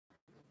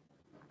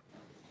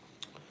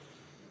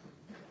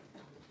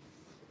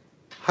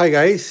Hi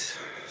guys,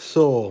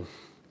 so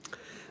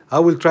I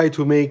will try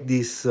to make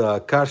this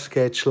car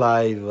sketch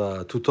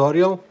live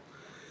tutorial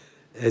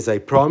as I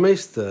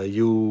promised.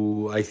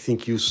 I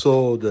think you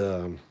saw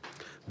the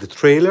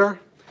trailer,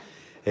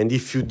 and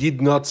if you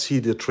did not see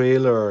the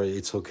trailer,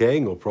 it's okay,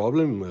 no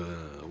problem.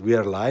 We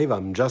are live.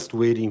 I'm just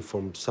waiting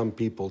for some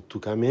people to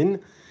come in.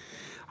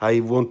 I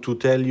want to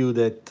tell you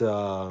that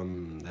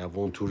I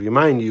want to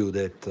remind you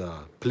that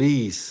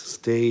please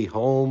stay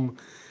home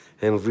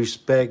and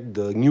respect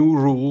the new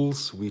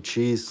rules, which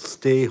is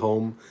stay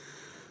home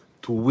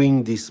to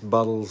win these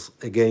battles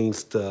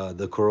against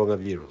the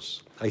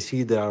coronavirus. I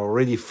see there are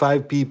already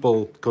 5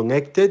 people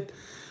connected.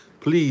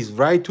 Please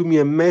write to me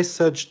a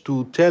message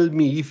to tell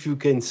me if you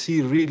can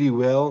see really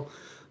well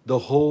the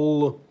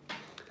whole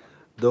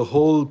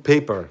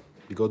paper,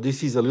 because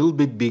this is a little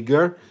bit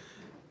bigger.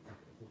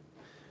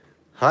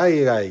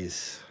 Hi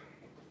guys.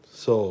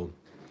 So,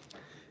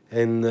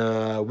 and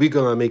we're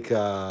gonna make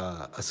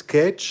a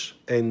sketch,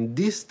 and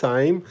this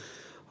time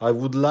I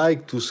would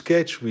like to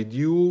sketch with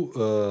you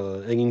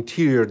an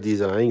interior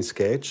design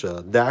sketch,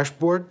 a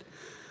dashboard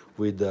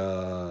with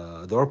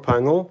a door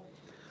panel.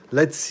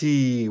 Let's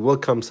see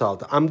what comes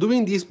out. I'm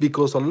doing this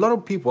because a lot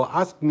of people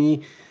ask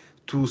me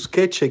to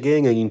sketch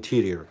again an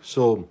interior.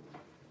 So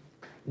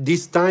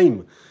this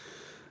time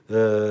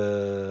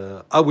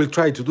I will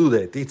try to do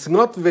that. It's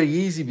not very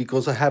easy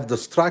because I have the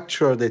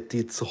structure that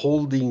it's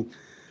holding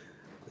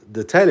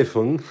the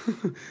telephone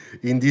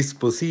in this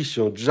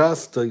position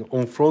just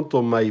in front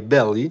of my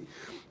belly,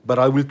 but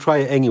I will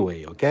try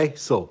anyway, okay?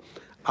 So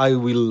I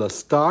will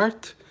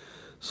start.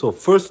 So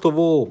first of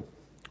all,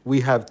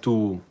 we have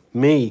to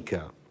make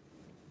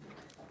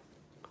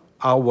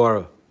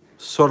our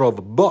sort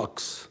of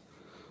box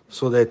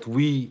so that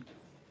we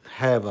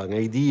have an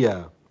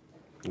idea,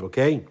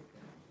 okay?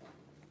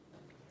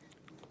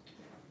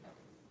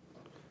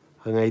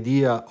 An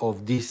idea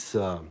of this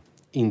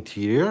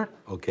interior,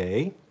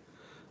 okay?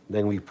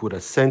 Then we put a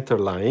center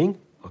line,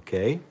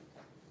 okay?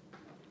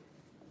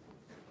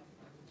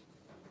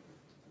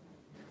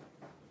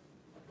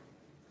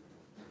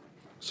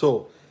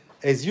 So,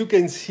 as you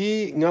can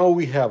see, now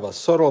we have a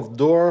sort of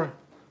door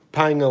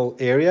panel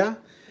area,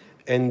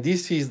 and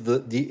this is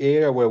the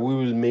area where we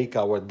will make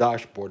our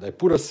dashboard. I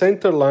put a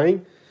center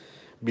line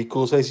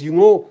because, as you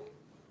know,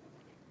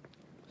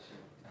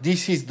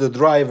 this is the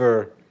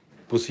driver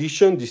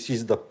position, this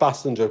is the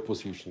passenger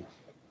position.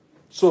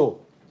 So,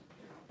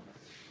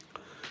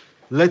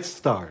 let's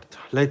start.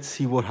 Let's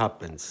see what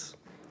happens.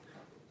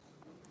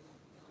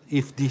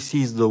 If this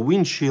is the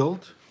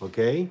windshield,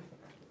 okay,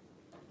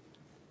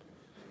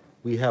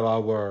 we have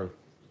our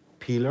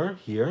pillar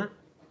here,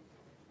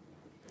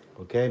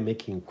 okay,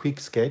 making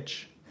quick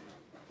sketch.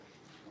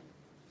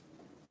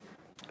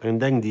 And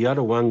then the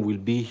other one will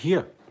be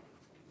here.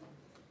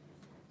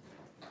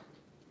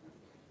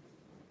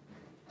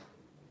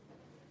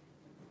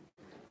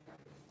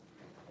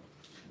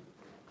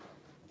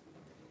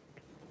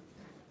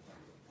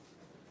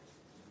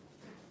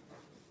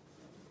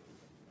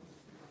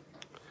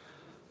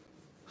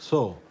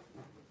 So,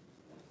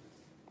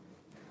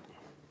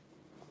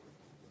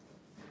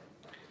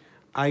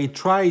 I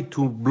try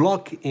to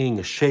block in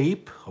a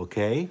shape,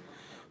 okay,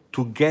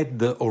 to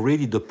get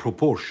already the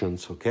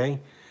proportions, okay?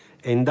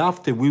 And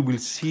after we will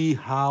see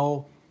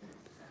how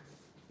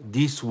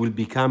this will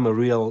become a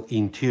real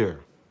interior.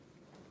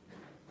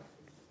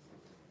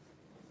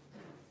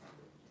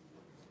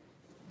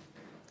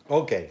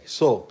 Okay,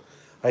 so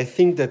I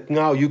think that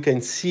now you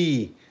can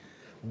see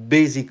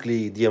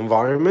basically the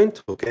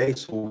environment, okay?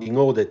 So we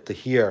know that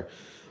here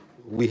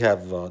we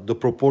have the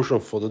proportion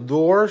for the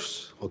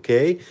doors,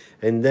 okay?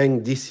 And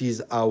then this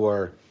is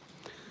our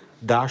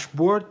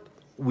dashboard.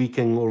 We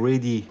can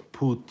already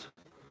put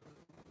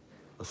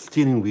a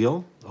steering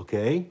wheel,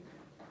 okay?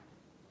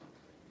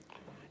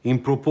 In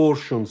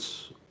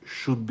proportions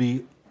should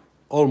be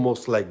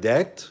almost like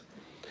that.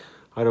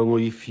 I don't know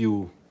if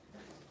you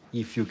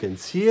can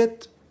see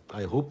it.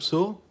 I hope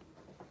so.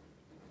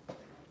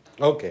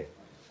 Okay.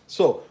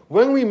 So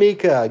when we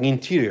make an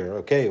interior,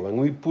 okay, when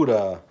we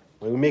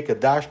make a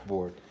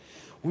dashboard,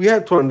 we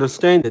have to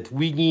understand that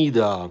we need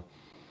the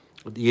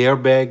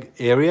airbag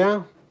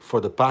area for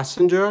the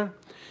passenger.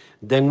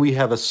 Then we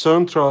have a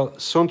central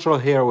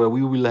area where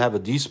we will have a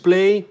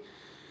display,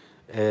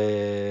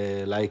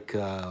 like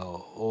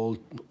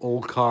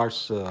all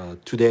cars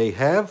today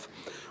have,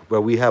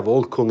 where we have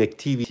all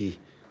connectivity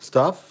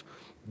stuff.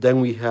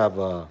 Then we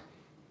have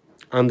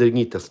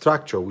underneath a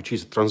structure, which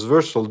is a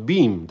transversal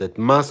beam that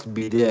must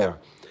be there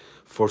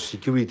for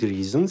security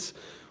reasons.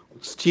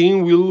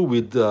 Steering wheel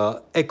with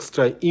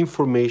extra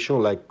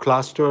information like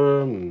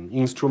cluster,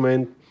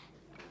 instrument,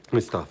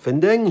 and stuff.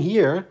 And then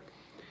here,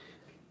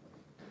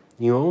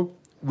 you know,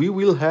 we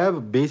will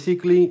have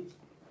basically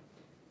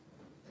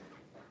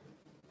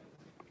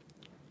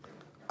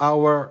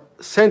our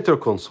center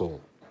console.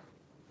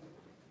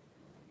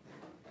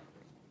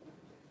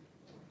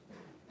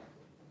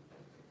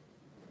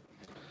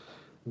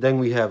 Then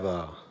we have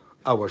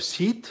our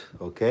seat,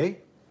 okay?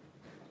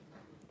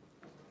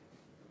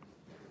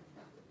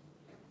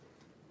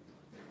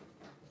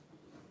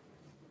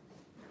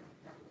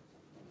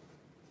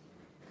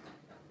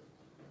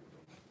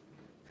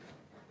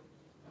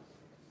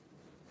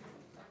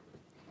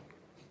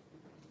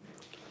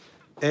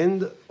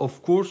 And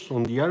of course,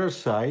 on the other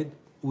side,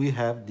 we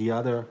have the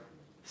other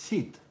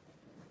seat.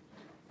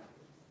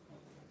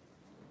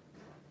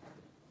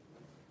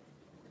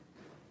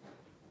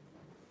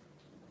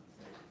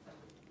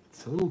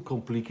 It's a little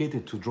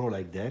complicated to draw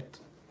like that,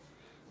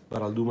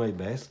 but I'll do my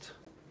best.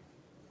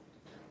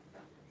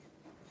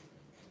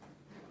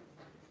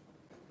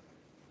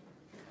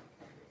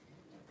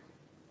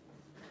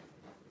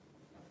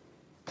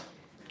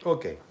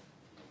 Okay.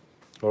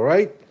 All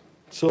right.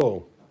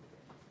 So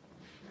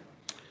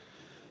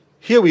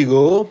here we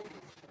go.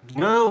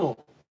 Now,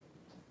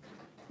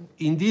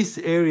 in this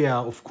area,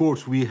 of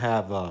course, we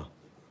have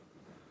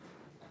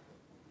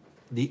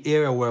the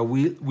area where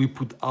we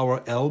put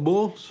our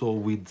elbow, so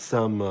with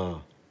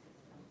some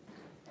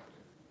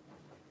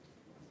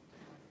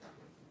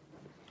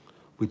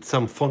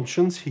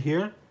functions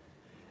here.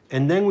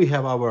 And then we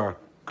have our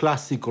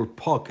classical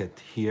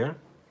pocket here,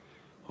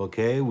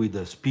 okay, with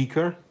a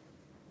speaker.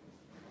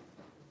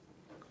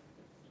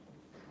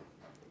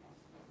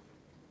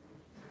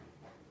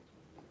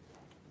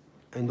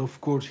 And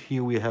of course,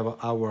 here we have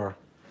our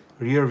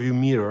rear view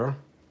mirror.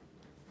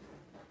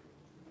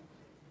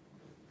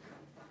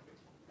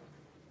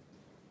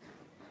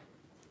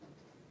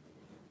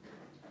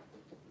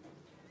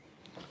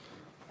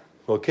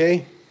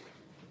 Okay.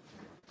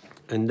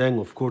 And then,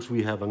 of course,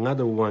 we have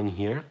another one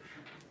here.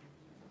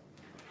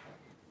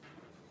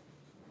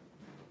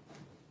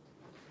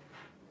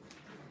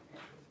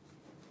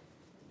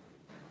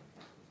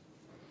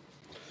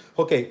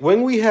 Okay,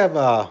 when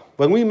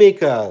we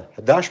make a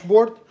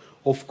dashboard,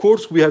 of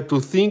course, we have to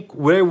think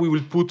where we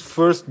will put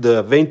first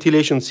the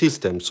ventilation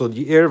system, so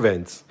the air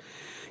vents.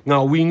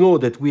 Now, we know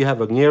that we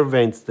have an air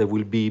vent that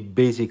will be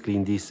basically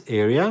in this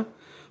area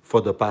for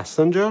the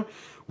passenger.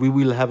 We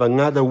will have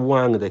another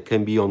one that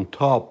can be on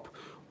top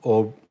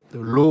or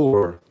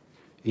lower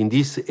in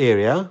this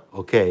area,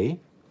 okay?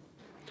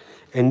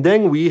 And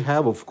then we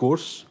have, of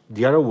course,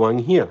 the other one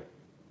here,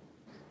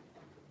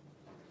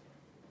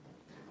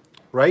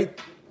 right?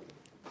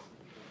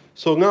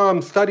 So now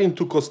I'm starting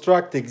to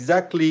construct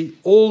exactly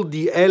all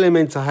the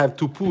elements I have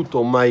to put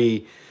on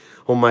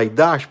my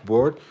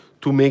dashboard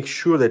to make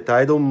sure that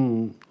I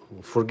don't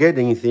forget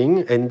anything,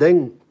 and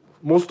then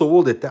most of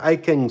all that I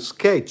can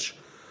sketch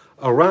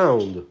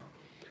around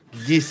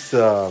this.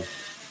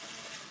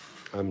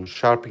 I'm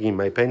sharpening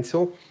my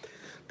pencil,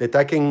 that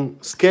I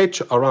can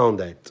sketch around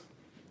that.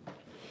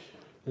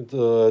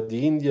 The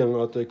Indian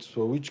Auto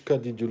Expo, which car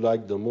did you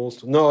like the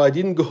most? No, I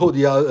didn't go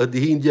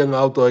the Indian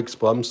Auto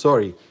Expo, I'm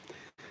sorry.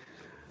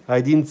 I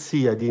didn't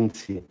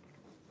see.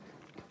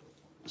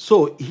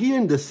 So here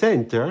in the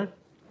center,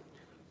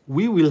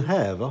 we will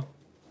have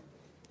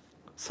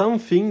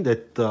something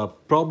that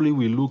probably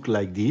will look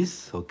like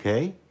this,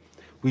 okay?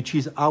 Which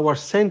is our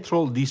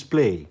central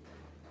display.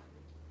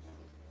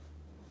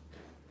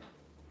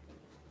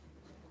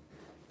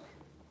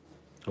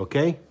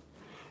 Okay?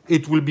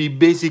 It will be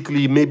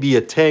basically maybe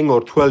a 10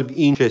 or 12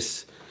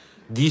 inches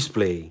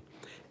display.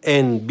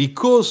 And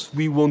because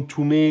we want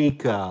to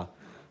make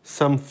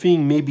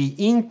something maybe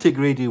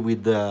integrated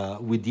with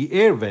the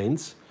air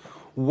vents,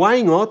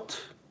 why not,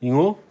 you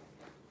know,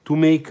 to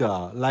make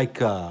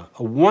like a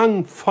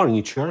one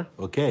furniture,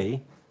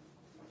 okay?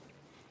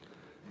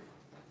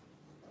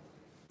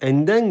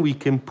 And then we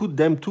can put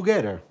them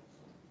together.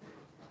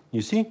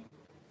 You see?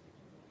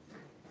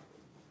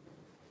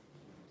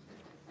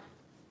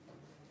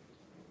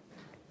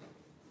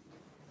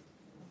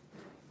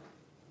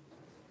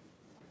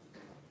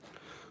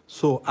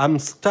 So I'm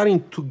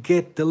starting to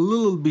get a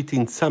little bit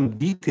in some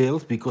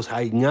details because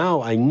I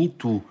need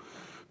to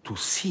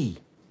see,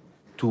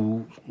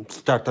 to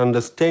start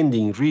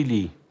understanding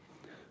really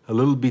a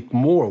little bit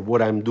more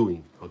what I'm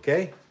doing,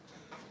 okay?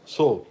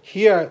 So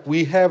here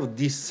we have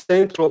this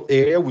central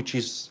area, which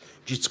is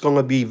just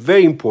gonna be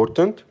very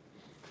important.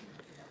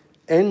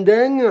 And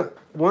then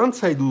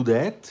once I do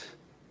that,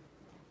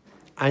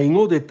 I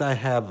know that I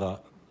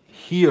have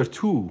here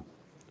too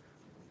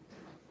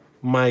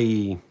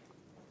my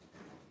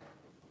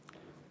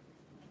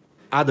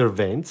other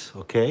vents,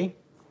 okay?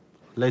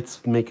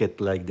 Let's make it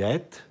like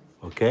that,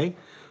 okay?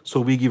 So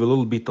we give a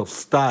little bit of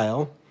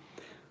style,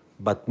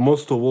 but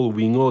most of all,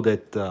 we know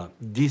that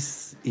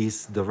this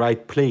is the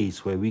right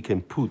place where we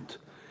can put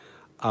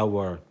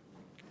our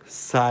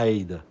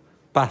side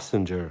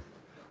passenger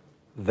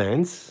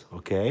vents,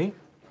 okay?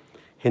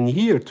 And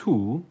here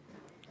too,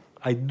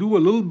 I do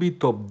a little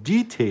bit of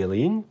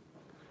detailing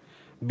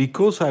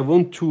because I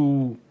want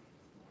to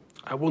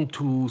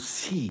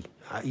see.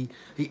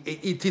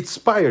 It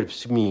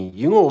inspires me.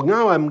 You know,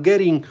 now I'm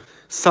getting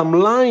some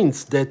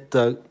lines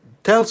that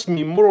tells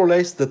me more or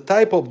less the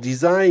type of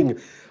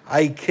design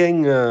I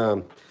can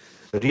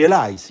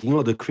realize. You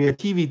know, the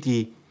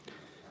creativity.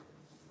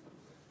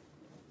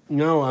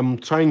 Now I'm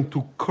trying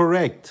to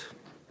correct.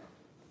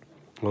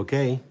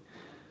 Okay,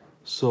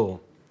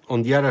 so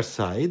on the other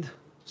side,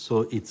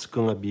 so it's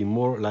gonna be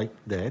more like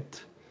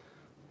that.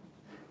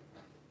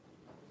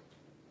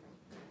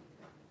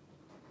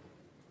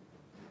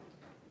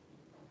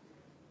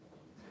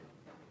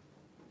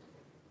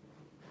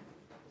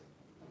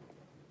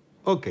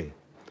 Okay,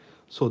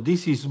 so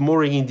this is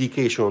more an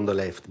indication on the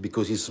left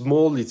because it's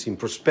small, it's in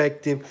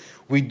perspective,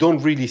 we don't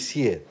really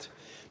see it.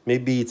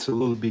 Maybe it's a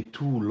little bit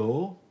too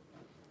low.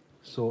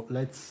 So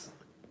let's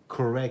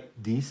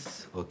correct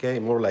this, okay,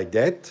 more like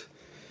that.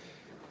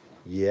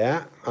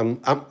 Yeah,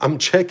 I'm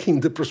checking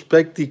the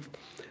perspective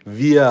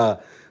via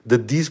the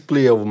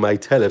display of my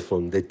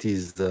telephone, that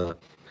is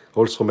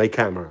also my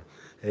camera,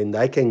 and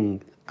I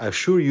can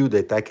assure you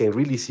that I can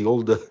really see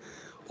all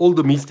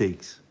the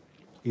mistakes.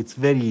 It's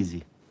very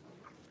easy.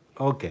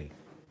 Okay,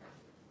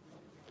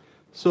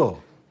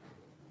 so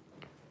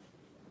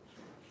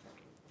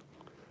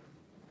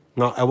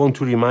now I want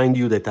to remind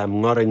you that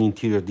I'm not an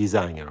interior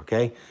designer.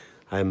 Okay,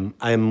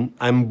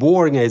 I'm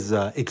born as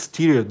an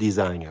exterior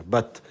designer,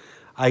 but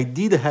I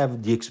did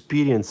have the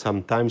experience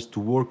sometimes to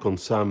work on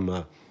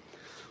some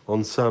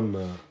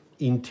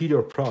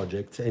interior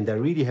projects, and I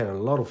really had a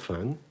lot of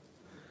fun.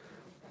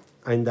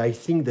 And I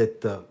think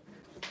that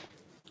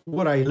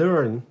what I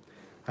learned,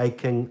 I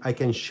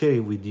can share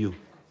it with you.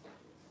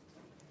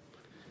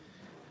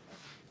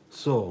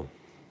 So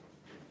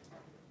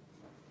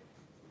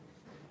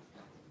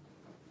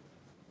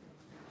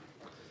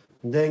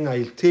then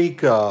I'll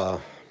take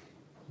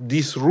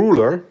this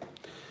ruler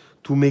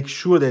to make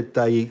sure that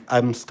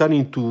I'm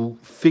starting to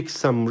fix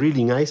some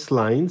really nice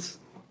lines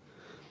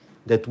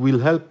that will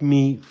help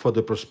me for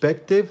the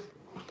perspective,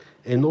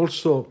 and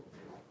also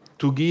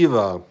to give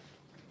a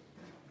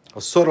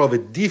sort of a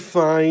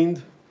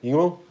defined,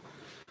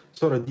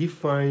 sort of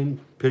defined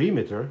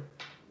perimeter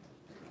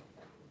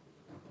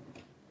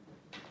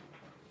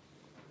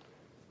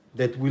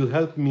that will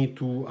help me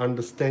to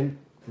understand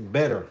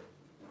better.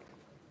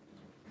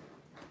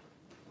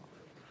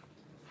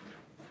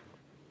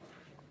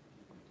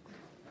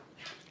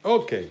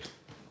 Okay,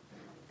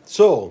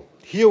 so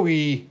here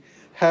we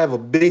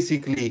have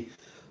basically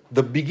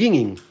the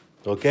beginning,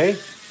 okay?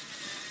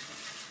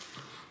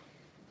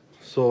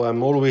 So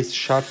I'm always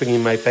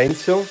sharpening my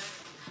pencil.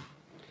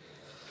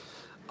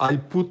 I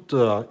put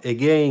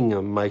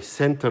again my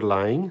center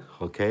line,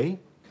 okay?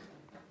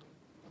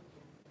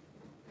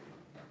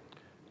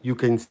 You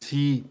can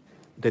see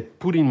that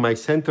putting my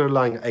center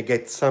line, I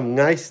get some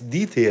nice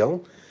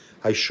detail.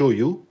 I show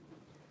you.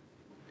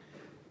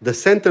 The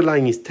center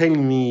line is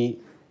telling me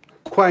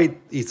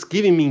it's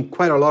giving me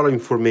quite a lot of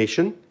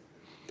information.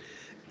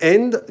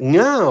 And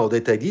now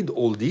that I did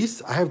all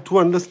this, I have to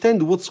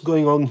understand what's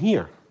going on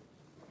here.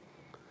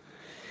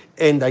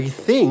 And I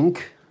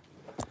think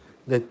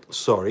that,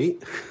 sorry,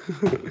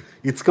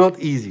 it's not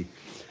easy.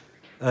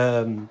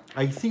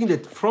 I think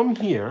that from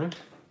here,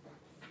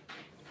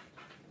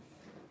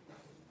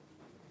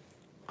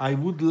 I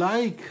would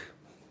like,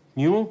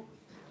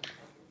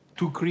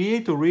 to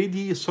create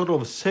already a sort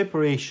of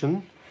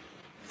separation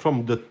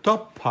from the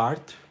top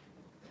part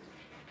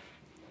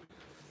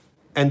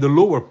and the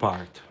lower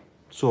part.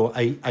 So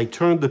I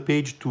turned the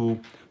page to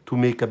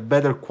make a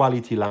better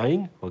quality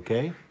line,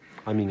 okay?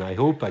 I mean, I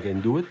hope I can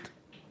do it.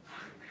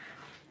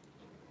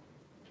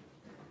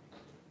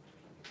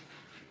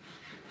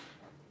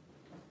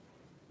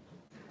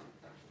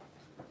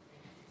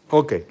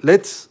 Okay,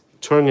 let's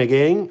turn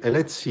again and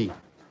let's see.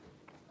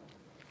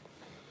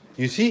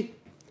 You see,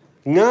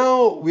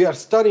 now we are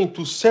starting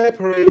to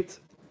separate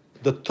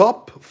the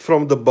top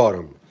from the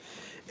bottom.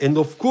 And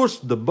of course,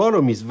 the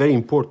bottom is very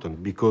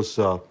important because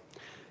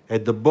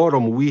at the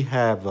bottom we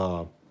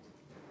have,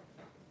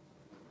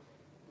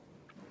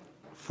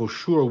 for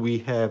sure, we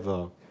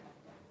have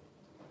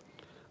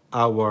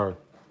our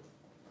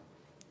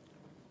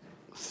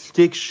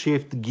stick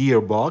shift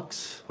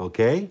gearbox,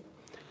 okay?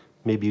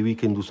 Maybe we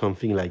can do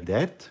something like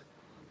that.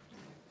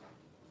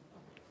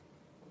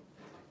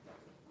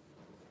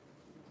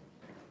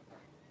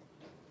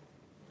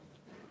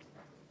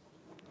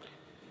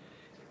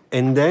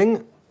 And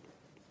then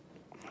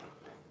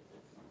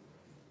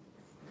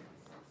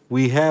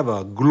we have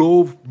a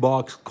glove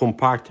box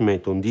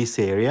compartment on this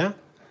area.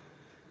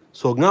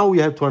 So now we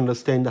have to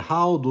understand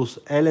how those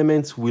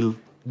elements will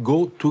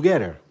go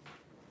together.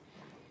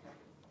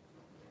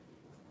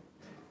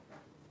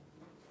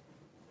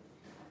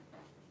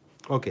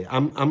 Okay,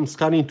 I'm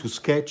starting to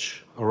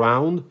sketch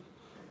around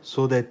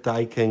so that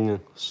I can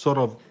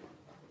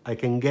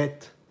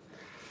get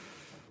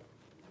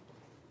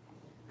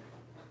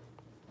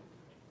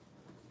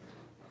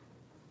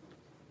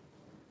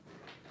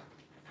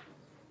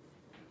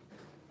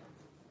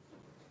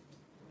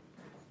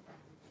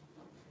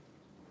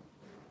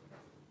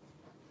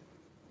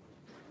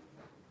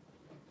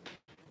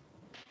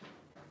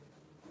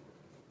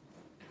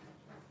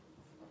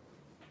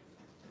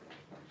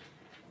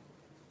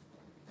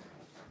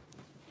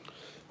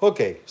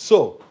okay,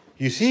 so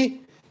you see,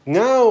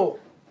 now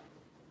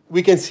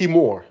we can see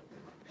more.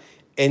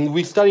 And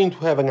we're starting to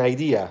have an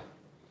idea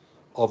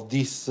of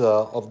this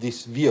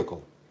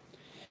vehicle.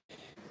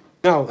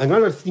 Now,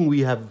 another thing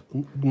we have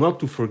not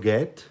to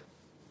forget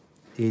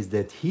is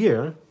that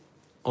here,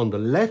 on the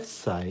left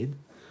side,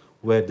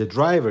 where the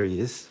driver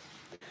is,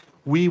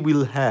 we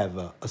will have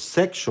a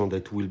section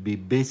that will be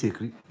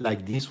basically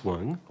like this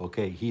one,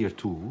 okay, here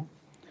too.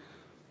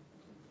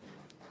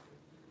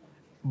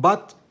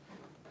 but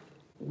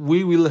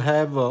we will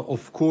have,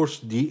 of course,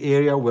 the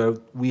area where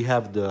we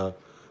have the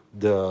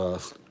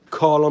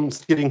column,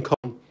 steering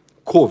column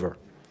cover.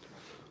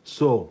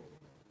 So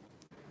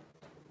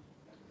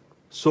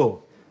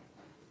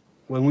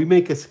when we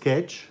make a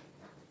sketch,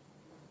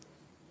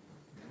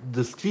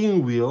 the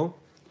steering wheel,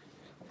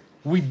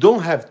 we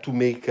don't have to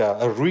make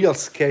a real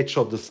sketch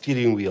of the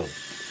steering wheel.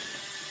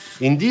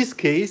 In this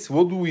case,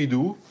 what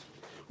do?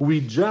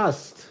 We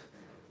just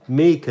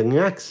make an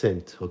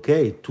accent,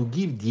 okay, to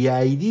give the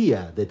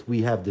idea that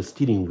we have the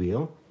steering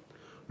wheel.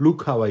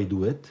 Look how I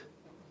do it,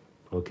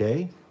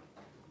 okay?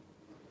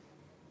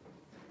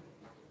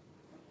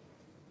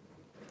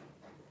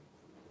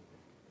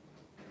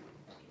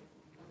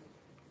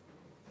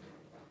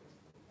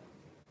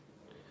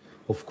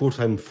 Of course,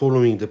 I'm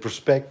following the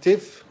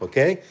perspective,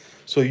 okay?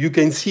 So you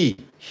can see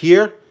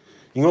here,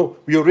 you know,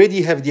 we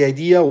already have the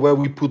idea where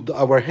we put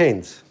our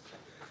hands.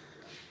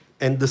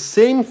 And the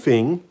same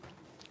thing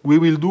we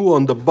will do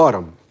on the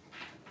bottom.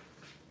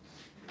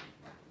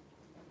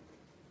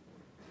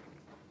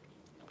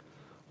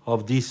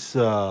 Of this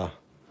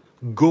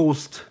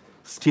ghost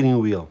steering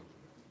wheel.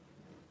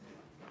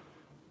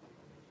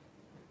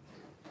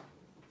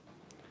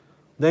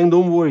 Then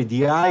don't worry,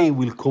 the eye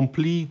will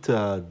complete,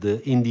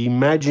 in the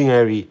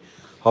imaginary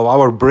of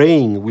our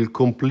brain, will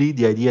complete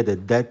the idea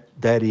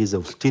that is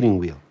a steering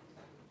wheel.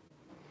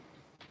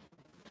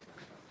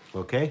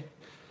 Okay?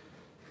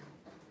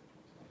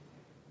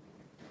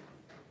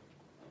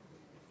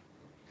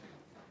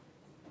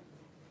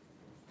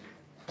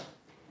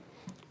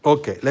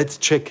 Okay, let's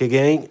check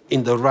again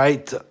in the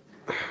right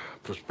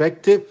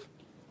perspective.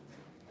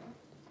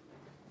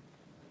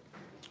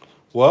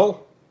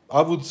 Well,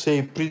 I would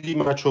say pretty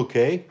much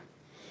okay.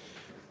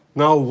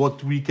 Now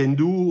what we can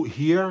do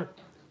here,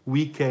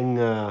 we can,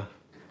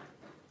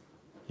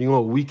 you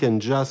know, we can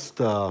just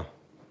you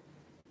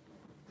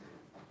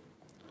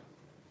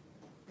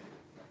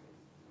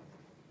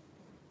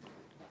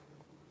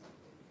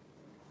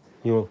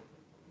know,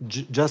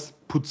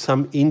 just put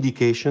some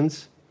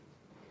indications.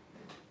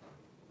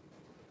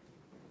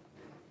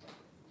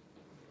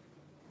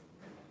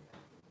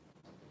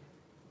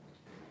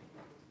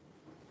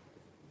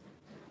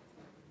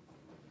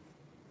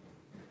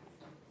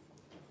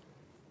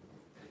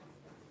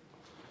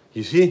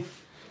 You see?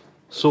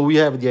 So we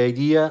have the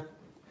idea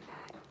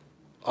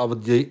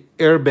of the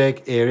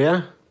airbag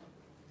area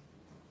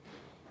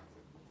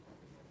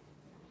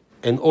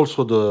and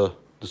also the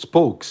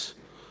spokes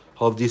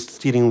of this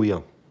steering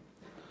wheel.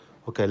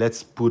 Okay,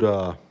 let's put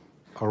a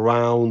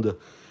round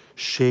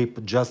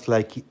shape just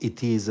like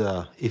it is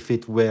if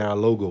it were a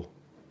logo.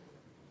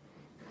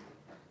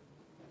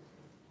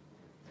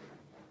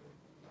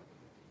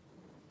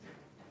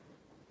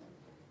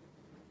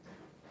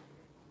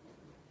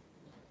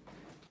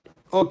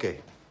 Okay,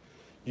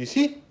 you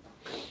see?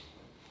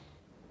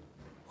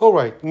 All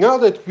right, now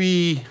that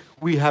we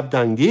have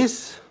done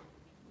this,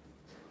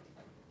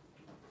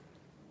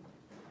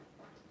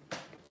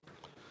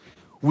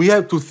 we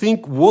have to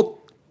think what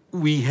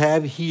we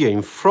have here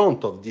in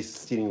front of this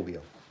steering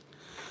wheel.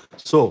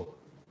 So,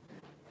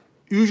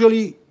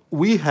 usually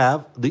we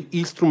have the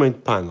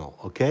instrument panel,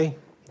 okay?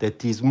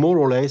 That is more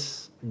or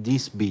less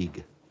this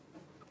big.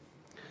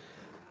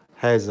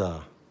 Has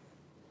a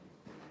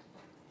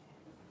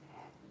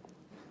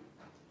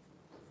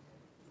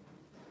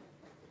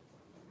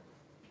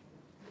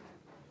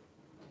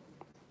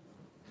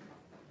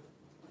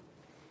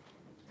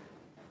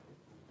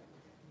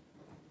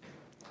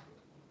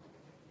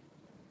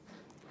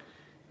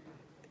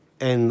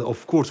and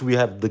of course, we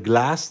have the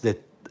glass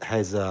that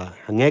has a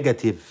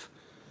negative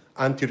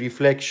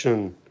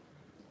anti-reflection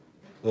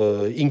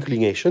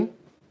inclination.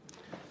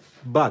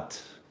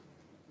 But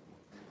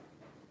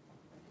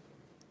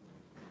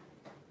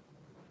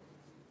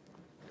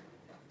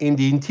in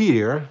the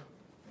interior,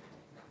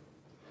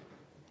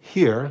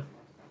 here,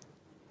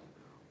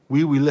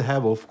 we will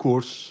have, of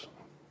course,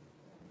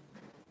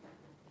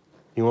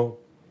 you know,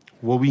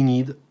 what we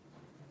need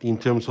in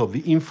terms of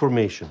the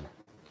information.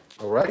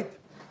 All right?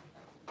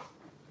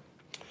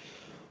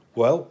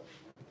 Well,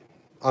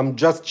 I'm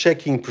just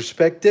checking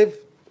perspective,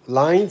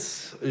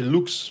 lines, it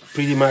looks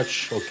pretty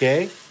much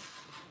okay.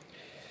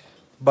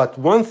 But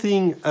one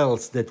thing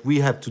else that we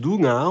have to do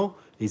now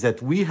is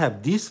that we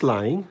have this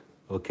line,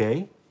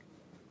 okay?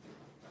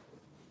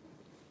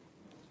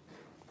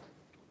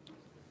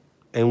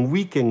 And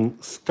we can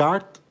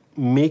start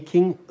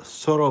making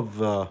sort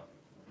of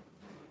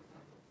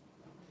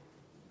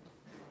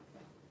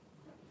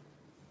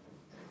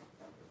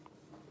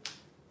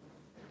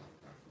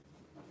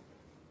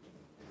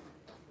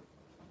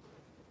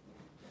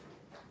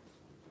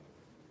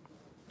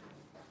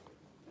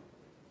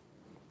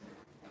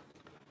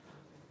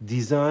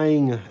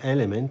design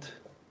element.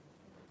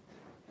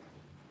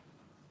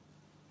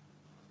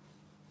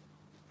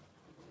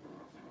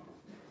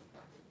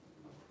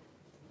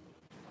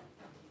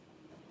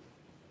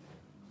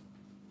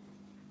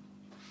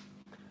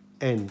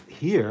 And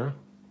here,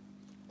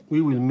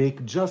 we will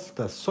make just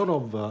a sort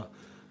of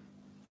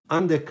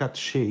undercut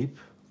shape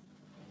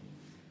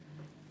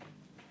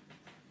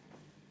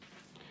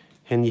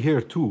and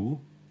here too.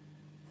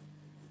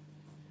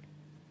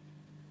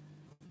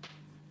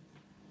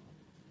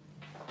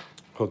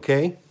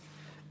 Okay,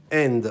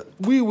 and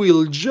we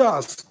will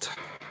just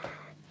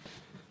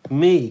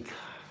make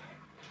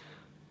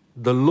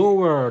the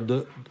lower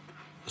the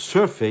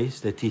surface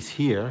that is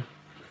here,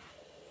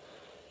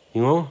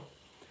 you know,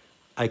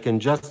 I can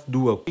just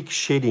do a quick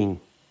shading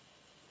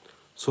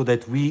so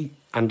that we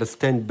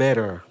understand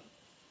better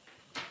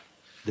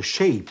the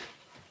shape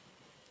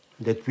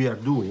that we are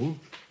doing.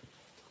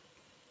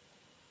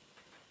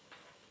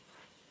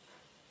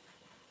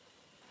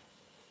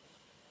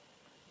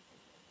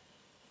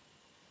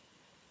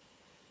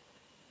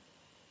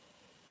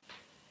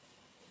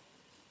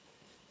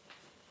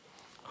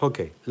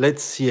 Okay,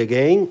 let's see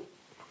again.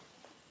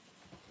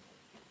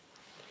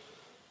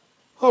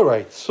 All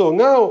right, so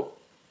now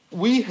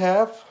we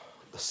have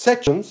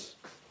sections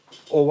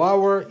of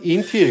our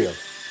interior.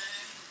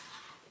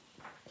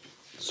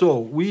 So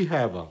we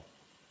have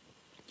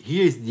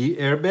here is the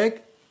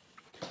airbag.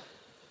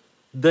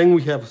 Then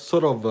we have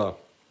sort of a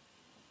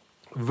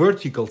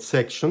vertical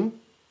section,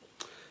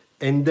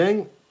 and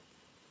then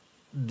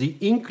the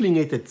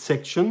inclinated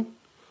section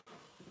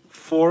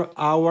for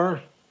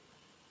our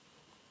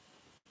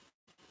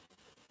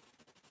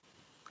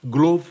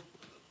glove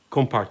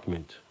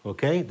compartment,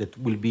 okay, that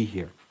will be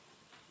here.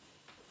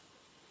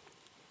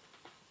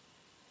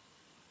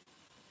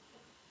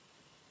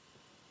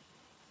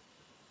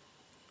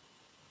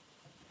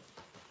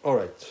 All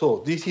right,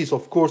 so this is,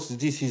 of course,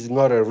 this is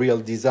not a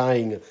real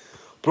design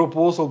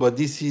proposal, but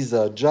this is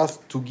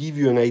just to give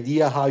you an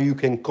idea how you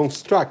can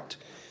construct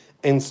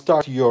and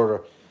start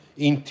your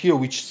interior,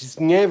 which is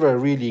never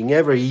really,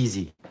 never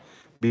easy.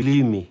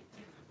 Believe me,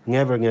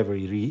 never, never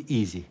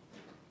easy.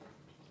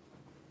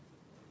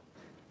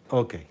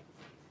 Okay.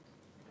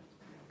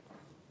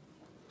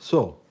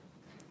 So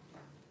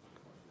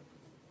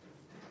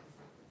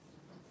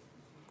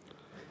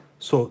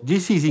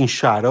this is in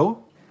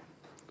shadow.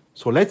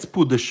 So let's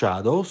put the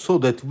shadow so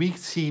that we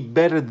see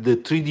better the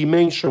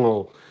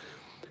three-dimensional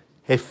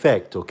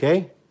effect,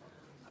 okay?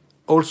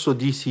 Also,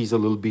 this is a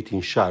little bit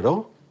in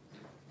shadow.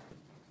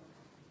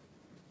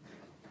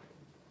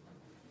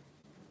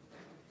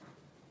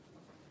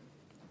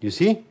 You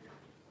see?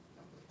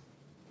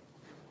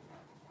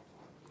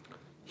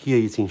 Here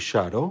is in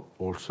shadow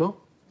also.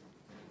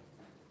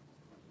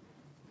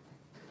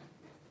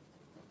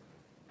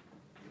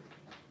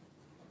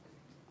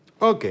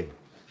 Okay.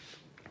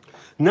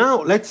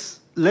 Now let's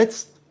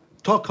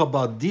talk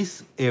about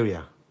this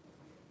area.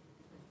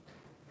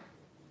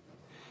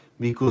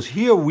 Because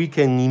here we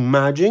can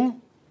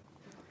imagine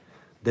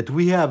that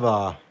we have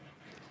a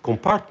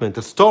compartment,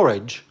 a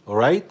storage, all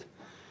right,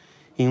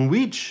 in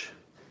which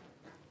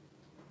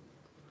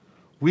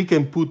we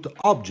can put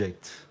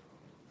objects.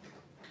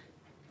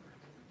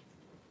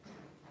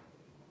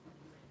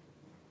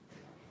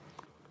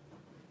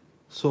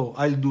 So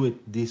I'll do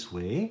it this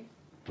way,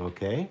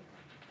 okay?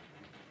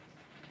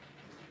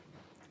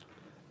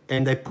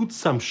 And I put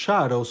some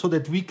shadow so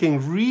that we can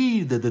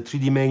read the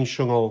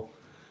three-dimensional,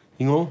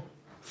 you know,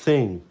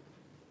 thing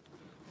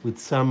with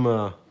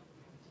some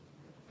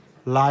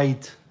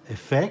light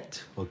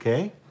effect,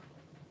 okay?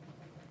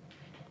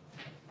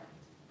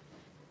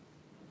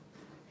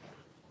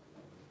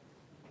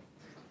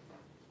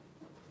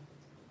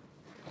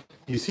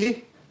 You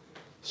see?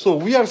 So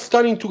we are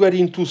starting to get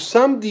into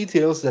some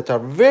details that are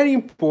very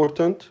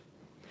important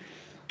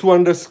to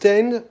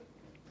understand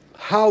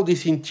how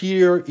this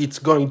interior is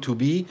going to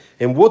be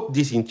and what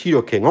this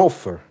interior can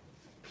offer.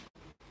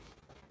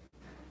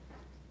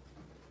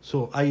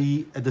 So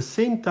at the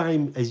same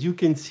time, as you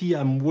can see,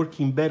 I'm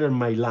working better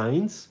my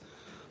lines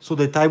so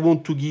that I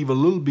want to give a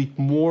little bit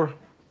more.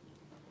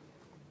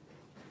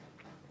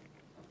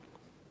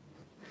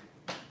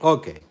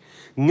 Okay,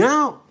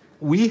 now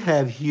we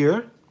have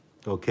here,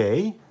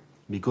 okay,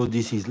 because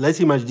this is, let's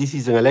imagine this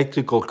is an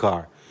electrical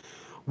car.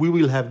 We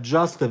will have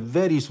just a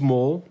very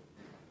small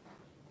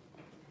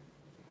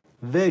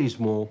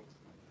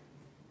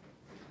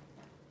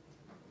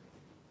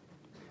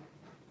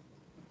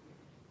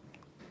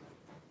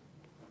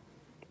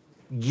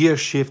gear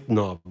shift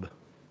knob,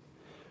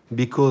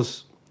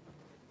 because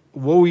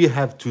what we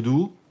have to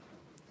do,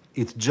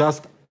 it's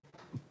just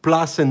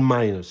plus and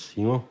minus,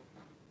 you know.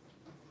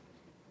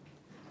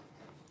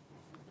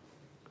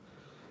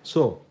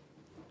 So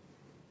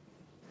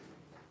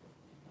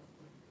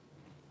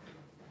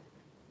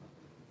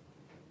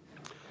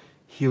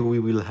here we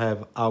will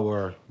have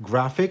our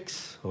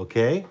graphics,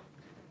 okay?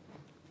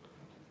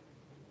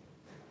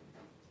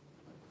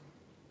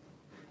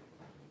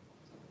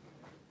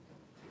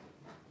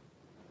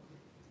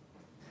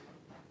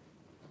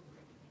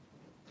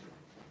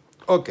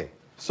 Okay,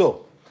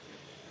 so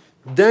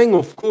then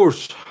of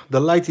course the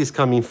light is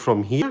coming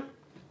from here,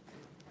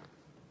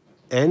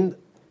 and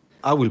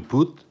I will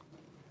put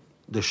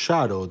the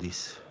shadow of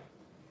this.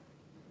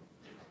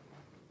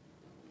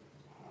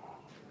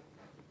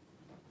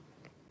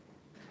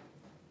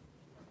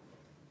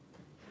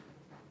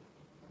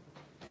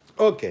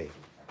 Okay,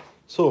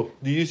 so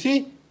do you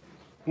see?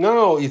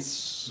 Now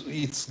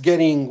it's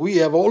getting, we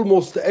have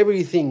almost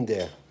everything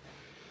there.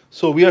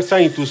 So we are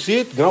starting to see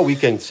it. Now we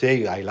can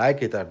say I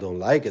like it, I don't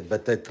like it,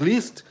 but at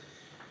least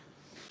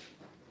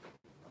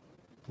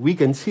we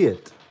can see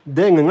it.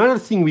 Then another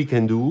thing we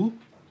can do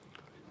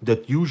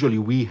that usually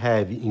we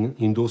have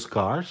in those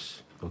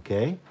cars,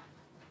 okay?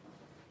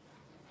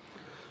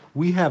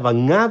 We have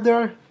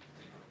another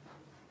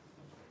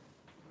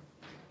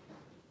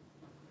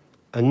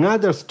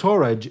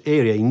storage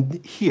area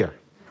in here.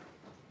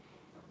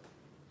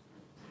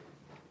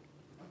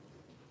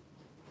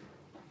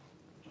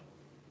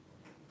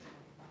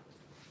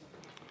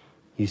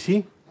 You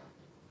see?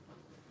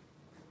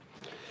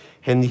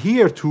 And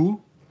here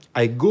too,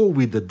 I go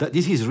with the,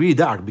 this is really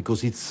dark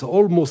because it's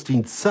almost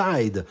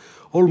inside,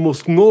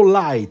 almost no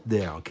light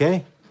there,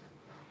 okay?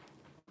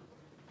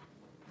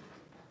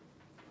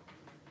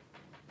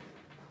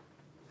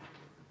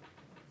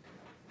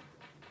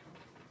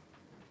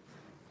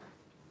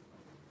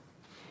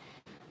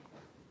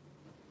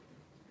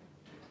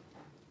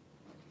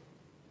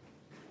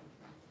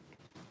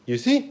 You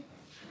see?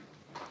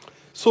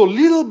 So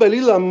little by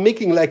little, I'm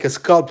making like a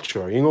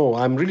sculpture, you know,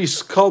 I'm really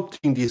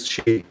sculpting this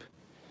shape.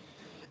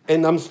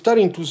 And I'm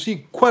starting to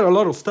see quite a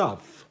lot of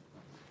stuff.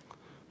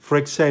 For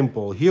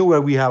example, here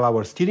where we have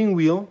our steering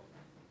wheel,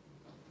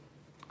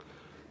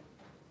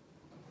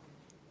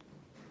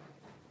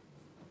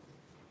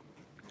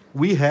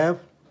 we have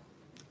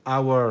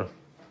our,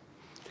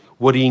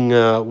 what in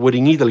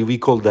Italy we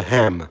call the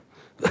ham.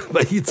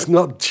 But it's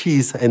not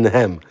cheese and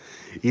ham.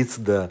 It's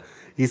the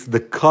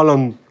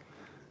column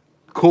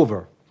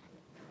cover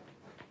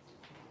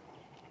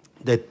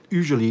that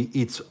usually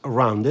it's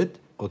rounded,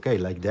 okay,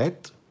 like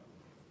that.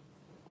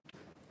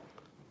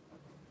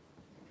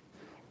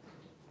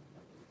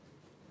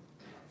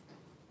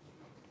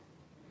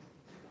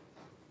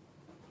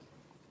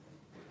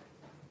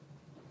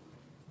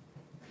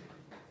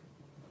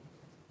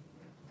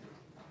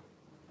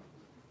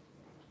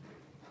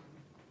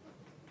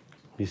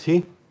 You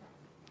see?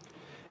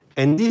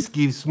 And this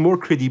gives more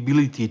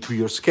credibility to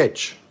your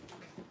sketch.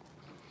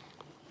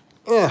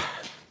 Ugh.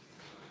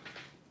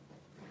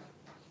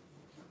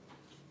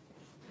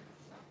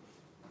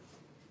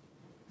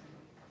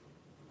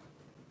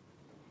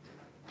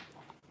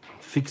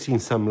 Fixing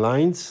some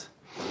lines.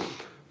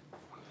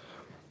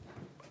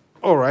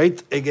 All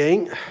right,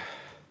 again.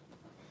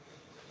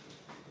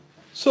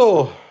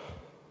 So,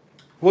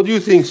 what do you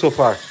think so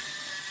far?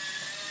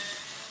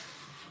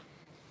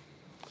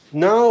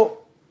 Now,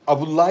 I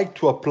would like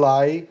to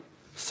apply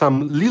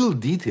some little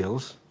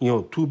details, you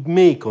know, to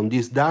make on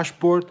this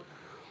dashboard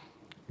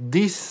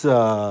this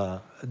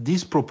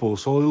this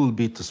proposal a little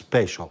bit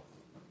special,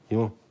 you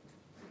know.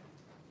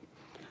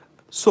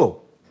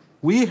 So,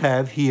 we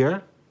have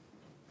here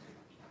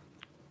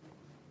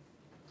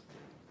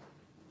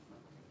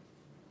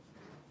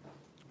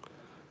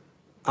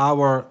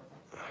our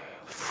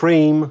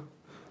frame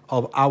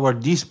of our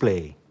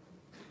display.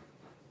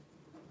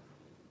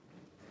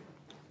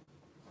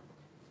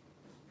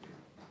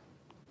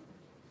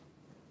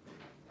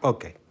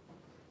 Okay.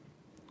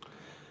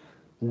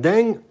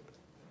 Then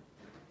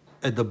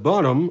at the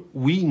bottom,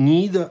 we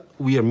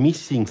are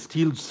missing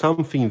still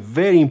something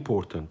very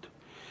important,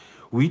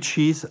 which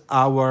is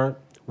our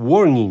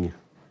warning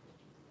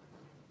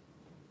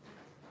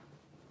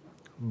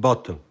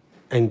button.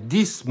 And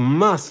this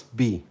must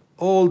be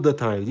all the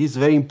time. This is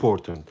very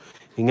important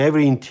in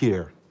every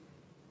interior,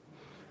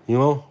 you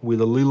know,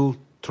 with a little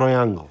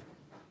triangle.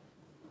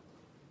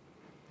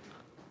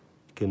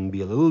 Can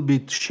be a little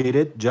bit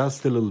shaded,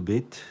 just a little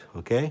bit,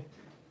 okay?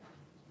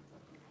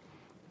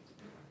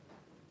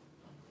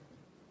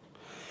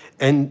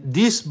 And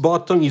this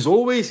button is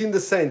always in the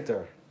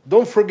center.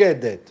 Don't forget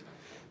that.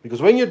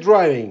 Because when you're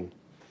driving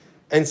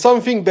and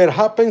something bad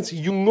happens,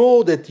 you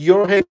know that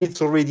your hand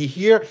is already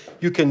here.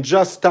 You can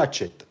just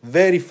touch it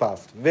very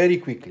fast, very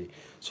quickly.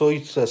 So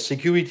it's a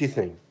security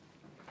thing.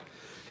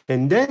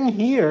 And then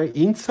here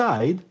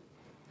inside,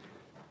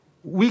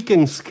 we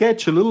can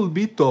sketch a little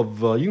bit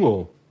of, you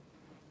know,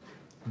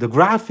 the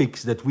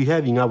graphics that we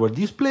have in our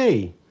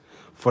display.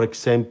 For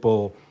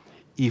example,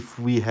 if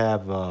we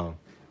have,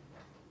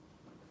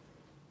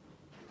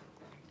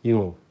 you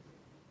know,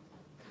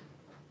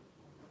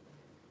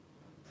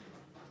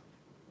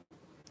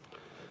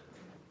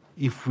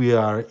 if we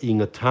are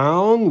in a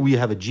town, we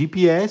have a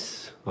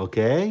GPS,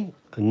 okay,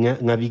 a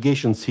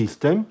navigation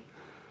system,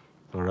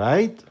 all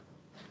right?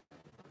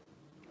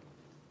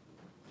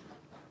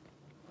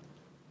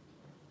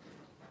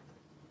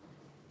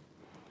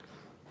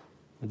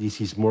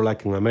 This is more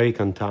like an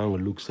American town.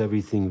 It looks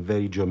everything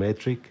very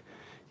geometric.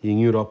 In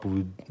Europe,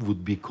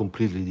 would be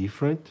completely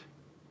different.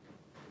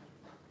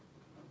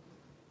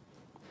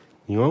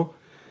 You know?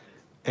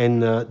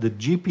 And the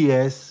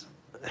GPS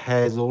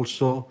has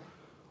also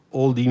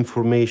all the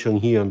information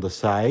here on the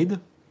side,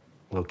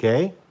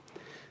 okay?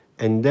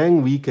 And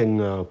then we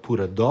can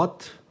put a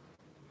dot,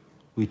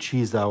 which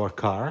is our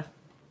car,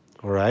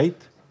 all right?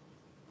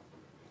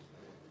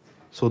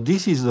 So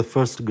this is the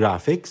first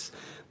graphics.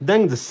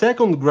 Then the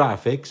second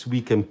graphics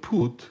we can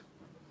put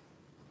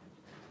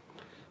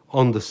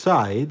on the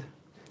side,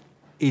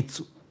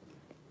 it's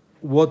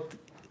what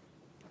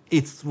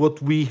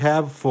we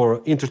have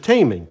for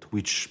entertainment,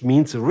 which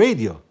means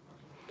radio.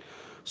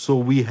 So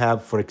we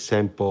have, for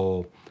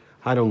example,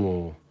 I don't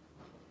know,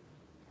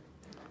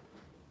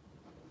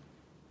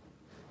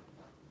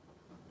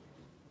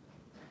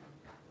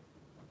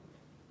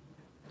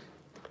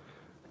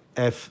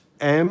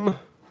 FM,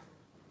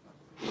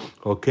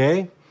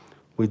 okay,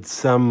 with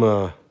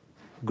some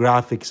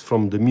graphics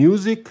from the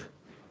music,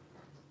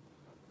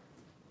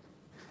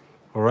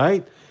 all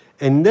right?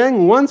 And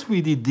then once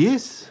we did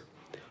this,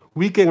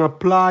 we can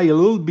apply a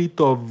little bit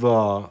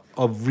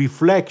of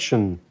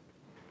reflection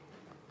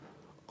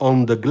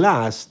on the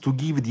glass to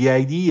give the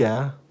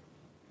idea.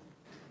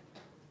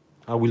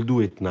 I will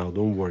do it now,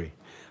 don't worry.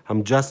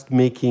 I'm just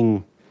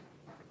making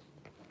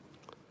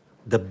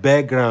the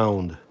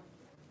background.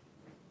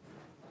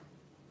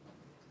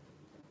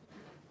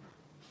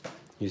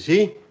 You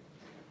see?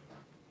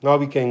 Now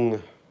we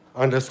can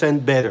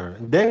understand better.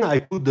 Then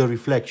I put the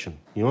reflection,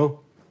 you know,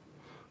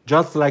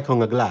 just like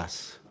on a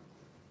glass.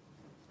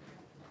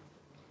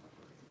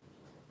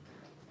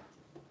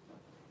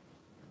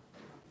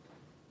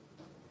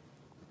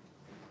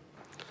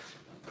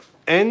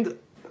 And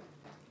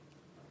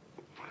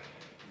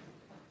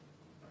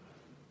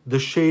the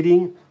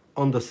shading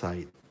on the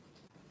side.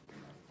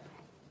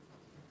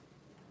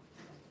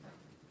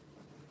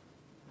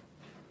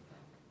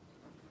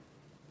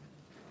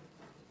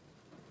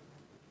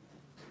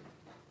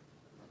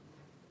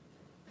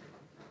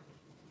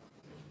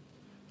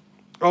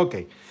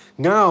 Okay,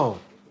 now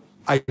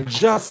I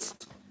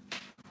just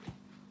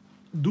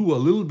do a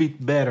little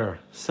bit better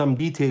some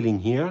detailing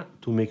here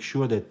to make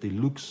sure that it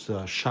looks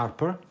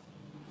sharper.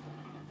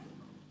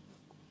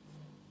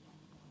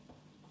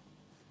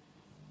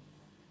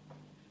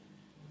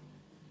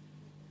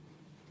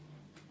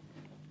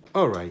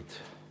 All right.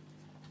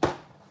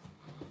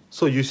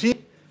 So you see,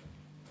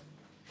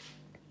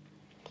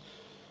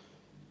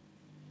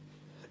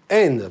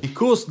 and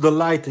because the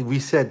light we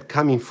said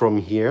coming from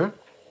here,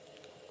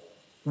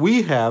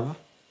 we have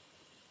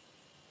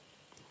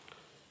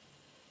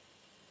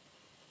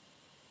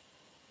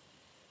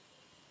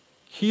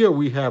here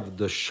we have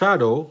the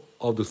shadow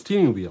of the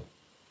steering wheel.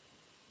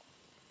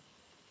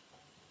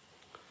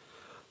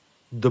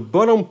 The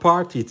bottom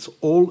part, it's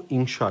all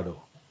in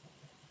shadow.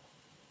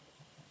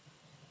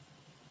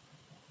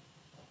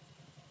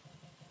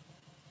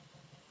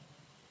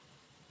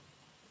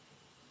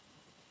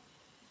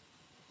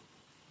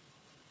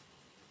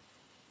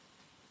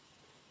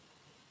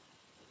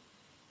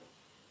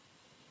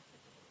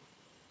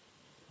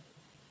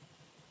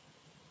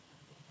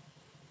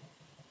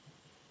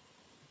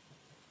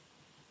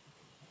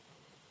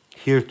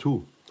 Here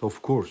too, of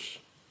course.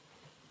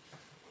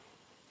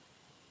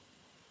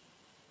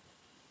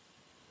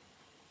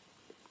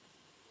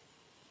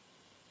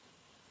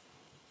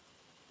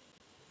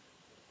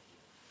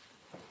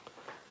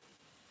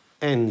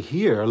 And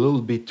here a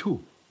little bit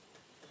too.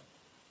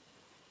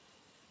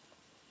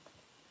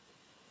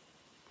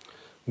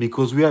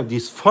 Because we have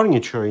this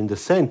furniture in the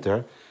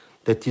center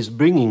that is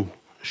bringing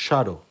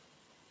shadow.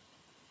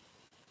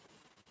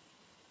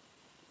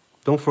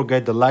 Don't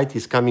forget the light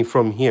is coming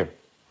from here.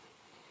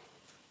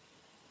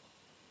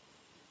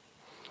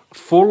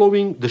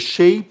 Following the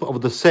shape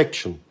of the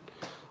section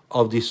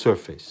of this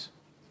surface.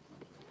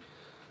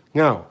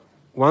 Now,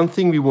 one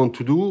thing we want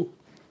to do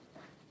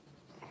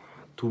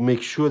to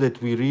make sure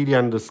that we really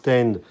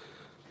understand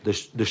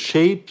the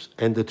shapes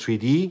and the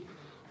 3D,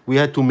 we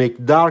had to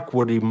make dark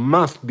where it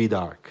must be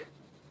dark.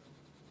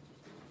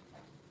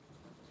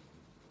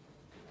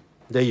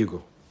 There you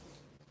go.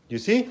 You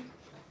see?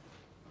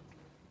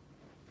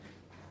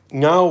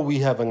 Now we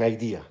have an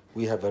idea.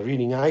 We have a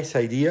really nice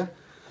idea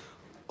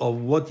of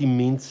what it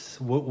means,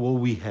 what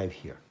we have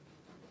here.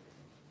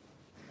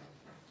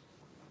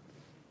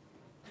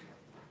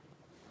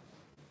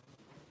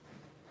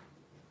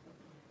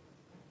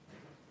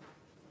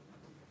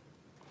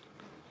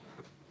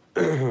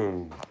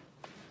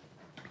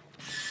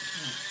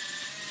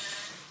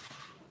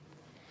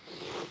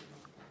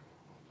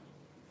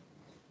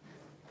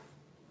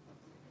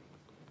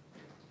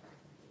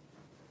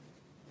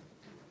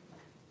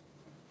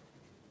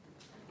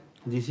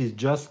 This is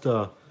just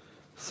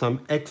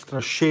some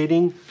extra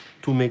shading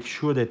to make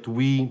sure that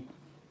we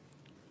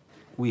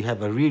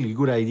have a really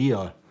good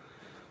idea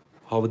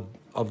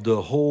of the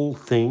whole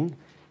thing,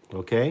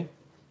 okay?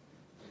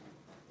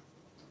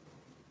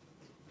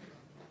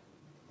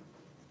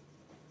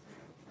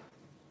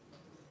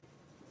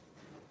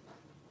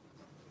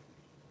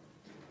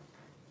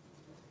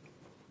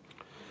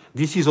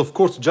 This is, of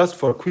course, just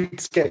for a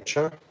quick sketch,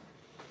 huh?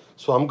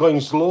 So I'm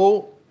going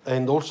slow,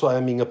 and also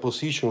I'm in a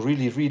position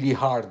really, really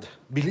hard,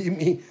 believe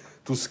me,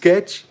 to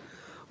sketch.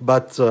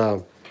 But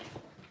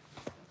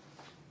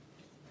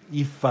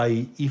if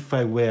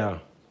I were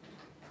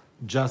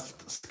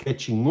just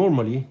sketching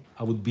normally,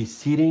 I would be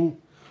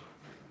sitting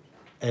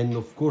and,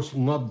 of course,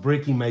 not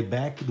breaking my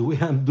back the way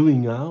I'm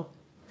doing now.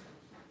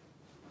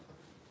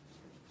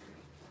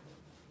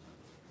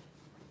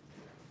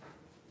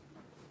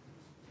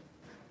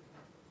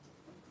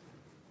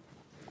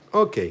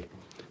 Okay,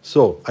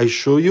 so I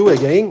show you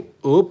again.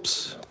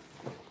 Oops,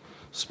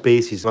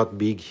 space is not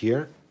big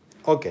here.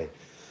 Okay,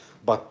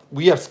 but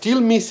we are still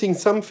missing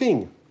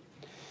something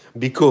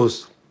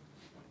because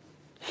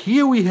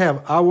here we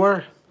have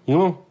our,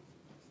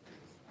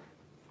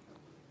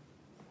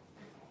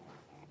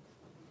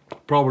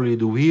 probably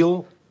the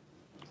wheel.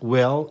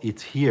 Well,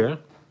 it's here.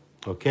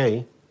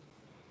 Okay,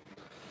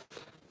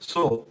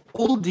 so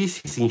all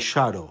this is in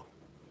shadow.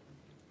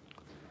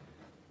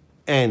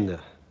 And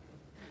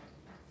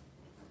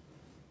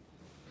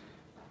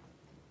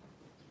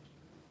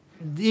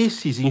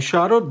this is in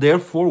shadow,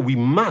 therefore we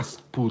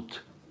must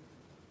put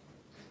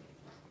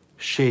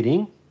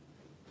shading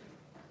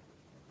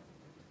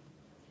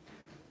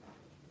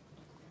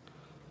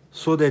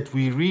so that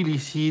we really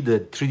see the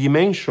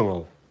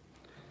three-dimensional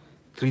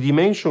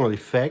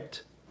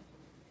effect.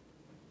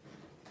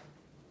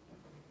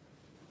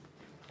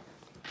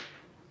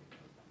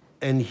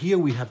 And here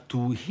we have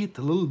to hit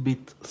a little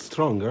bit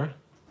stronger.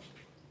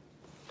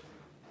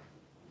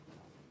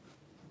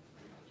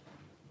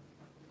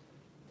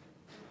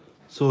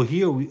 So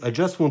here I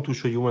just want to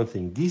show you one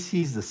thing. This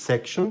is the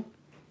section,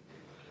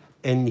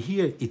 and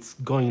here it's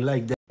going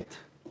like that.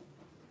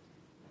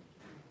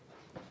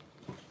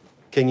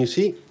 Can you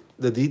see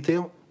the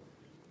detail?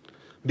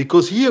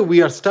 Because here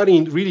we are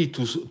starting really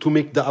to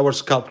make our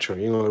sculpture.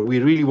 We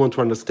really want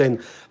to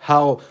understand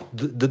how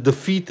the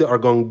feet are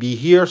going to be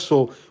here.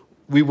 So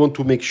we want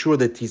to make sure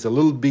that it's a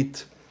little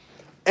bit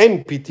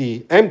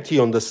empty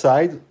on the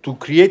side to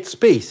create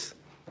space.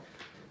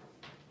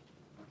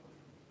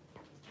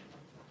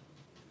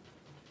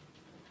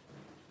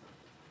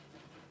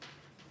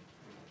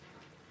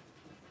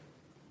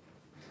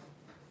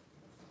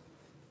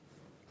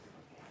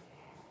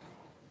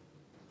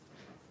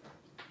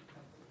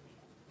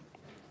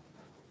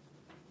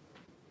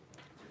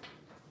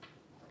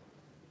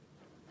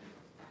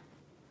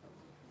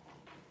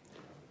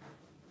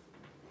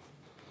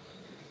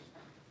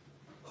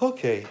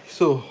 Okay,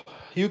 so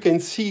you can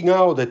see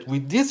now that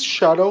with this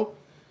shadow,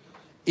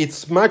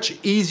 it's much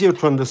easier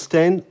to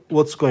understand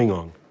what's going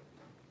on.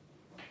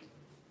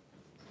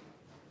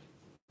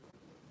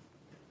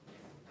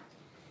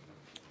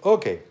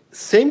 Okay,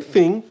 same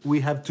thing,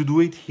 we have to do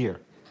it here.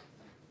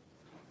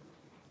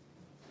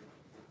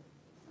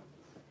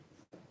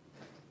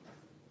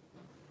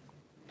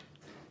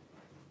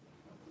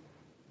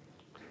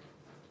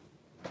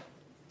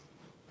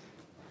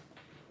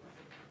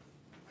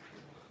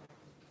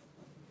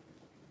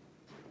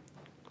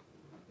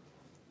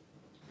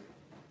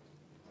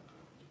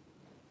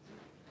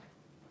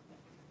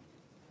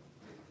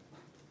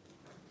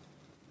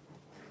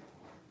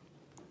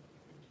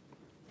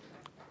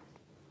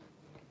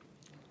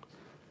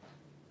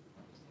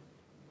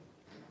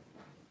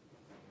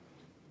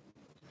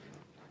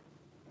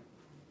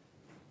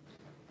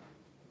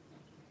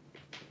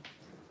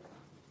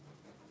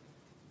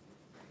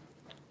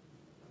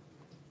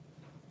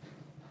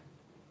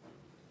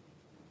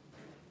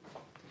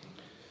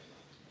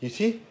 You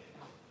see?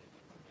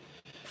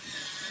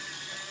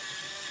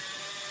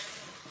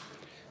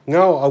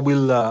 Now I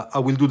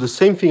will do the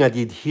same thing I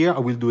did here. I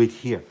will do it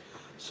here.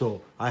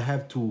 So I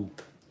have to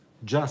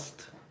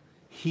just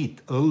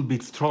hit a little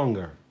bit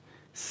stronger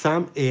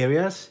some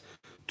areas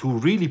to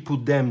really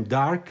put them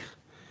dark,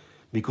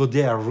 because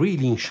they are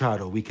really in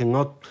shadow. We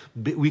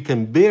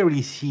can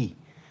barely see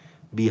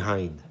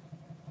behind.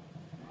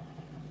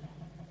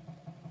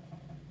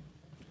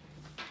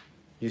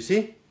 You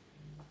see?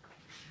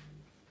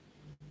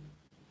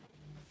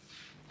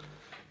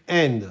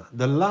 And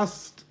the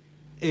last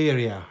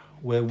area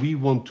where we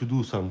want to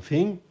do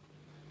something,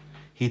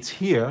 it's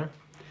here.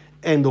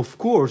 And of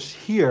course,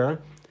 here,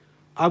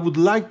 I would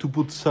like to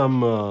put some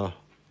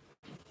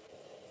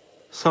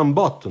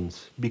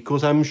buttons,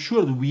 because I'm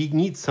sure that we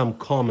need some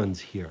commands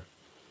here.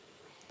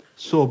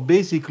 So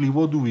basically,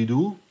 what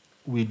do?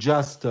 We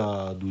just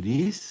do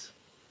this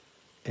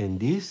and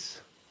this.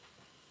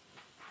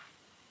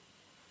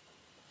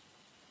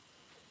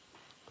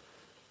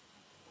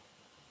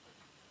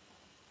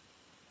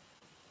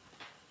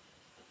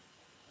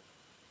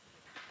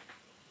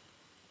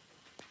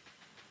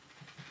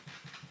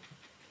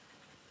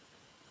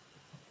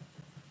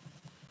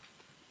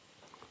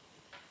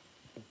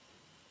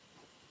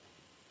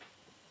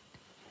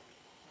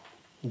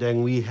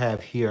 Then we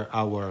have here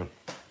our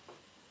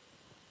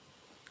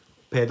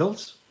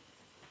pedals.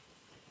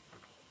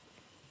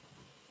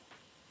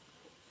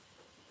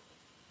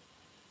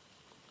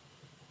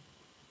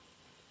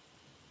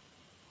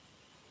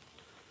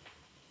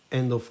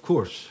 And of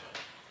course,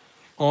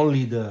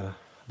 only the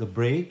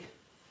brake,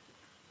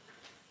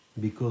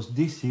 because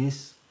this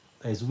is,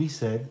 as we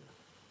said,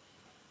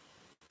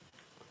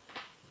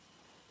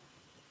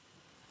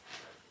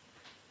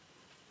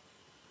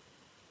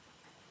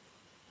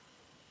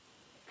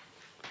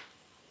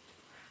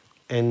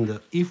 and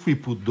if we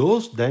put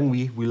those, then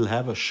we will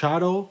have a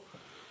shadow.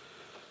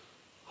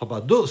 How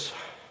about those?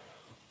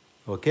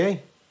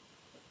 Okay?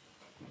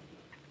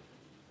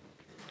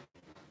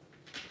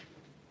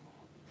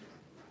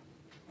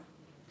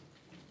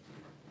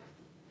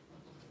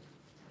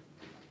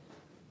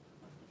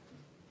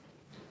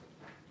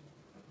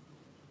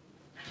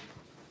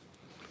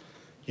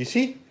 You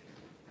see?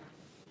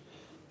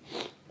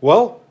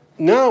 Well,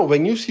 now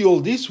when you see all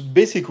this,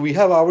 basically we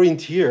have our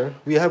interior,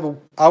 we have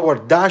our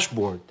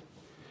dashboard.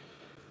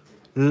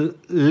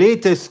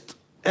 Latest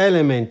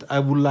element I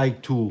would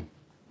like to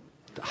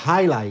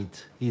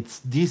highlight, it's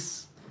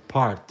this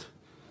part,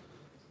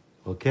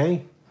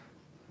 okay?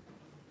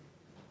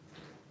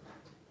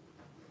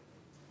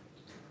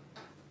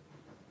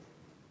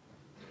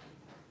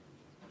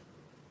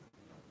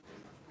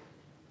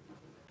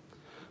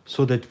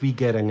 So that we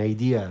get an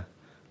idea,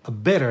 a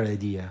better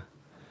idea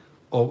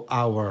of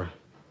our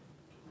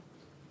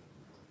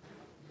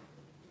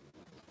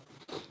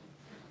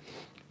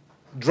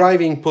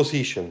driving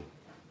position.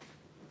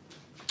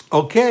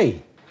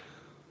 Okay,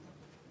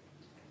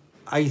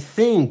 I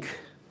think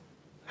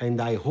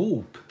and I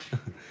hope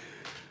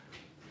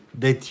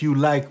that you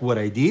like what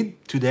I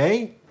did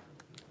today,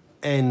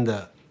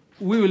 and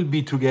we will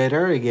be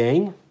together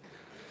again.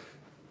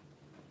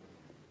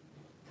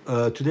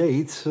 Today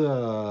it's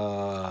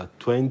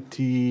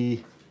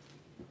 20,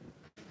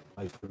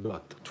 I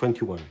forgot,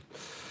 21.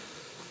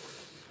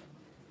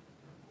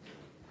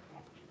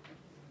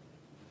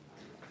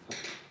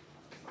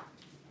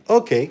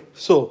 Okay,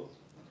 so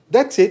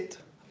that's it.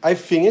 I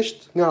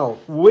finished. Now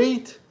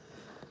wait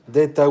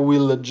that I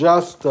will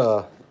just...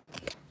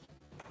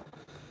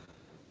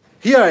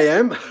 Here I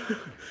am.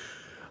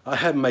 I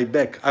have my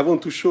back. I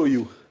want to show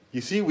you.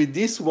 You see, with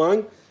this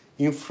one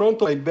in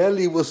front of my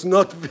belly, it was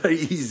not very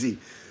easy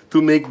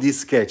to make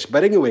this sketch.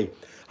 But anyway,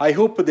 I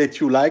hope that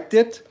you liked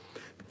it.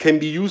 Can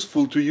be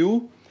useful to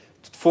you.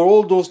 For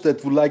all those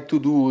that would like to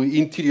do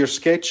interior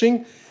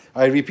sketching,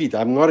 I repeat,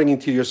 I'm not an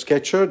interior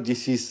sketcher.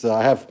 This is,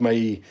 I have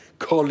my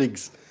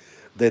colleagues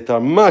that are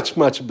much,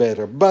 much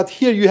better. But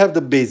here you have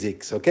the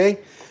basics, okay?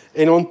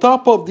 And on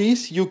top of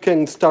this, you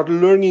can start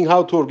learning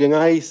how to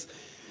organize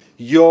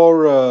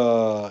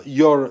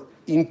your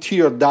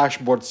interior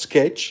dashboard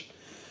sketch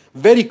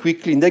very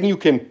quickly. And then you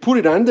can put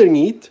it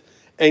underneath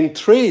and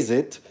trace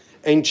it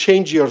and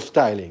change your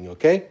styling,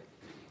 okay?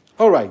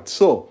 All right,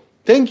 so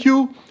thank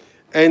you,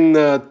 and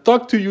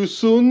talk to you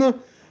soon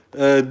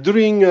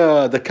during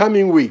the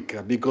coming week,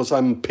 because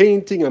I'm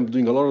painting, I'm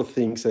doing a lot of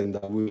things, and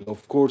I will,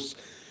 of course,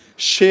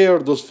 share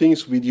those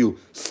things with you.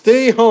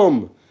 Stay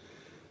home.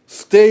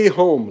 Stay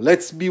home.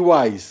 Let's be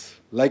wise.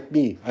 Like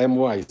me, I'm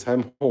wise.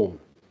 I'm home.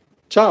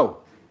 Ciao.